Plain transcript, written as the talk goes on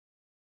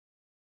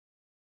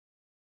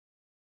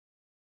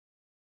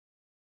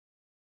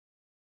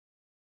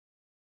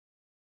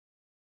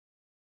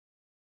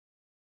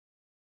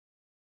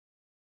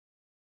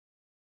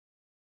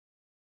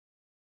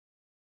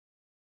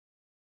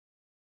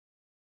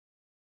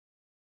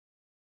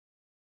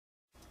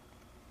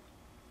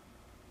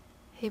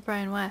Hey,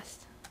 Brian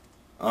West.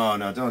 Oh,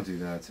 no, don't do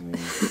that to me.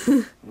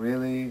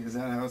 Really? Is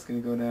that how it's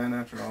going to go down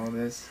after all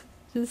this?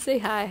 Just say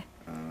hi.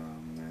 Oh,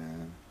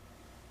 man.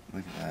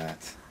 Look at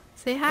that.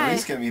 Say hi. At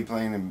least get me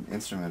playing an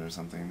instrument or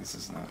something. This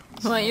is not...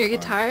 Want your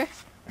guitar?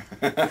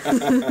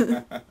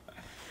 No,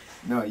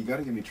 you got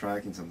to get me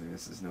tracking something.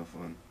 This is no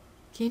fun.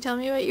 Can you tell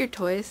me about your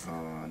toys? Oh,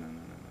 no.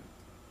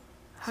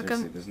 How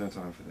Seriously, come? there's no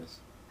time for this.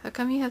 How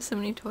come you have so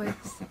many toys?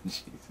 Oh,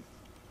 Jesus.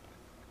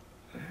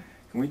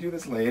 Can we do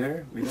this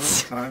later? We don't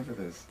have time for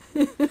this.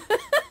 We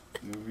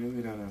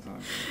really don't have time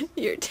for this.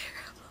 You're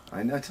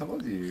terrible. I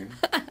told you.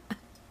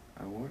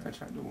 I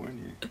tried to warn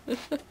you.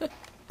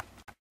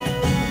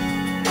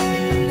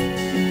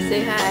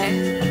 Say hi.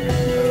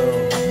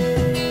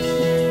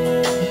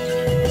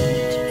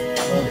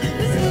 Hello.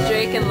 This is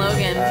Drake and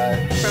Logan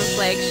from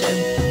Flagship.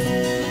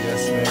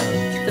 Yes,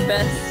 ma'am. The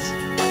best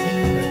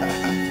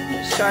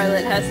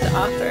Charlotte has to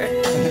offer.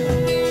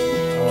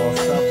 Oh,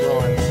 stop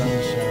blowing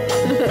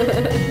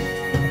sunshine.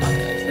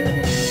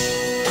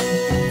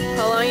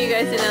 How long are you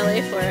guys in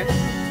LA for? Huh?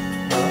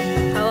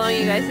 How long are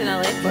you guys in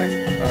LA for?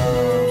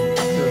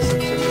 Till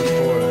September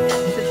 4th.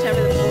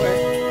 September the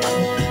 4th.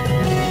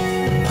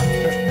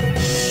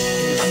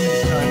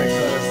 He's trying to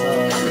cut us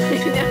off. I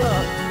know.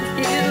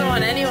 He doesn't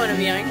want anyone to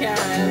be on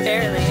camera,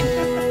 apparently.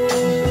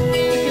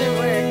 Look at him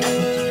work.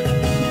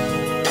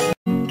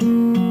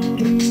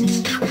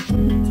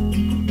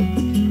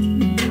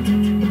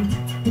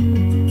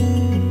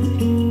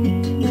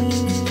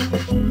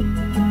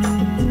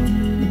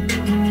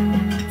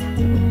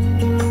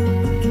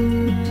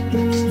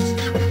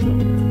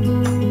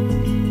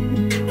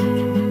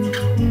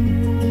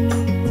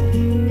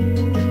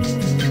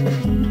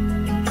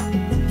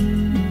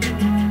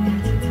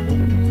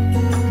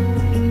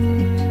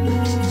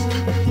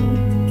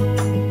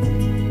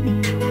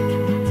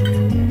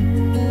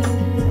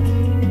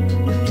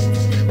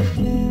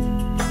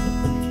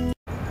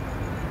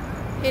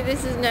 Hey,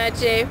 this is Nat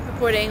Jay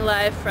reporting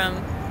live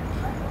from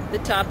the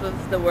top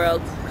of the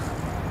world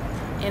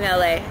in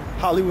LA.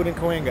 Hollywood and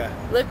Cahuenga.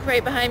 Look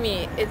right behind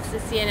me, it's the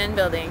CNN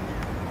building.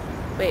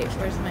 Wait,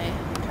 where's my...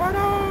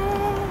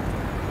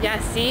 Yeah,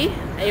 see?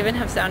 I even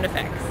have sound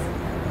effects.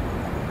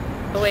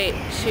 Oh wait,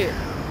 shoot.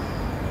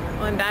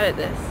 Oh, I'm bad at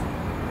this.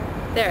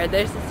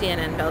 There's the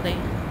CNN building.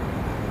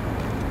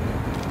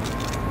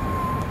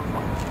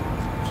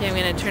 Okay, I'm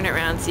gonna turn it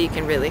around so you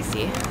can really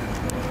see.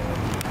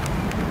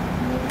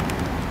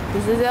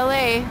 This is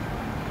LA.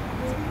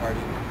 It's a party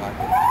in your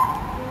pocket.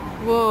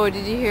 Whoa,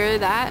 did you hear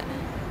that?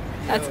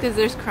 That's because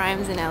there's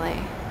crimes in LA.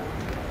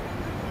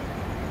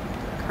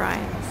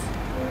 Crimes.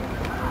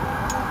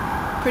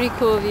 Pretty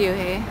cool view,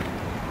 hey?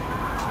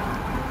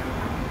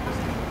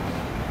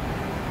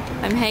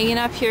 I'm hanging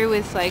up here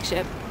with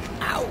Flagship.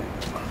 Ow!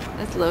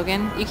 That's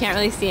Logan. You can't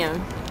really see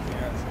him.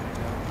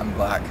 I'm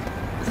black.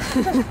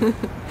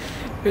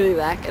 Really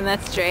black. And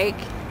that's Drake.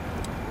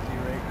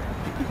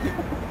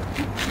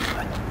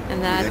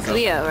 And that's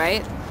Leo,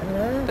 right?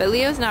 But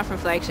Leo's not from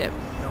Flagship.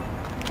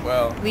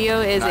 Well, Leo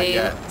is a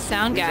yet.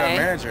 sound He's guy. our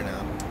manager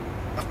now.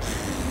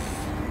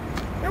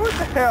 Man, what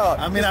the hell?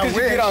 I mean, Just I 'cause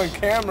you wish. get on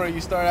camera,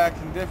 you start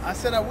acting different. I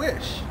said I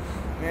wish.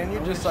 Man,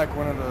 you're just like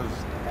one of those.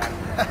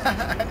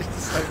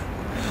 It's like,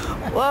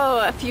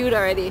 Whoa, a feud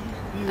already.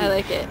 I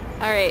like it.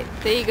 Alright,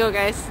 there you go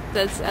guys.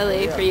 That's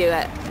LA for you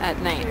at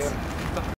night.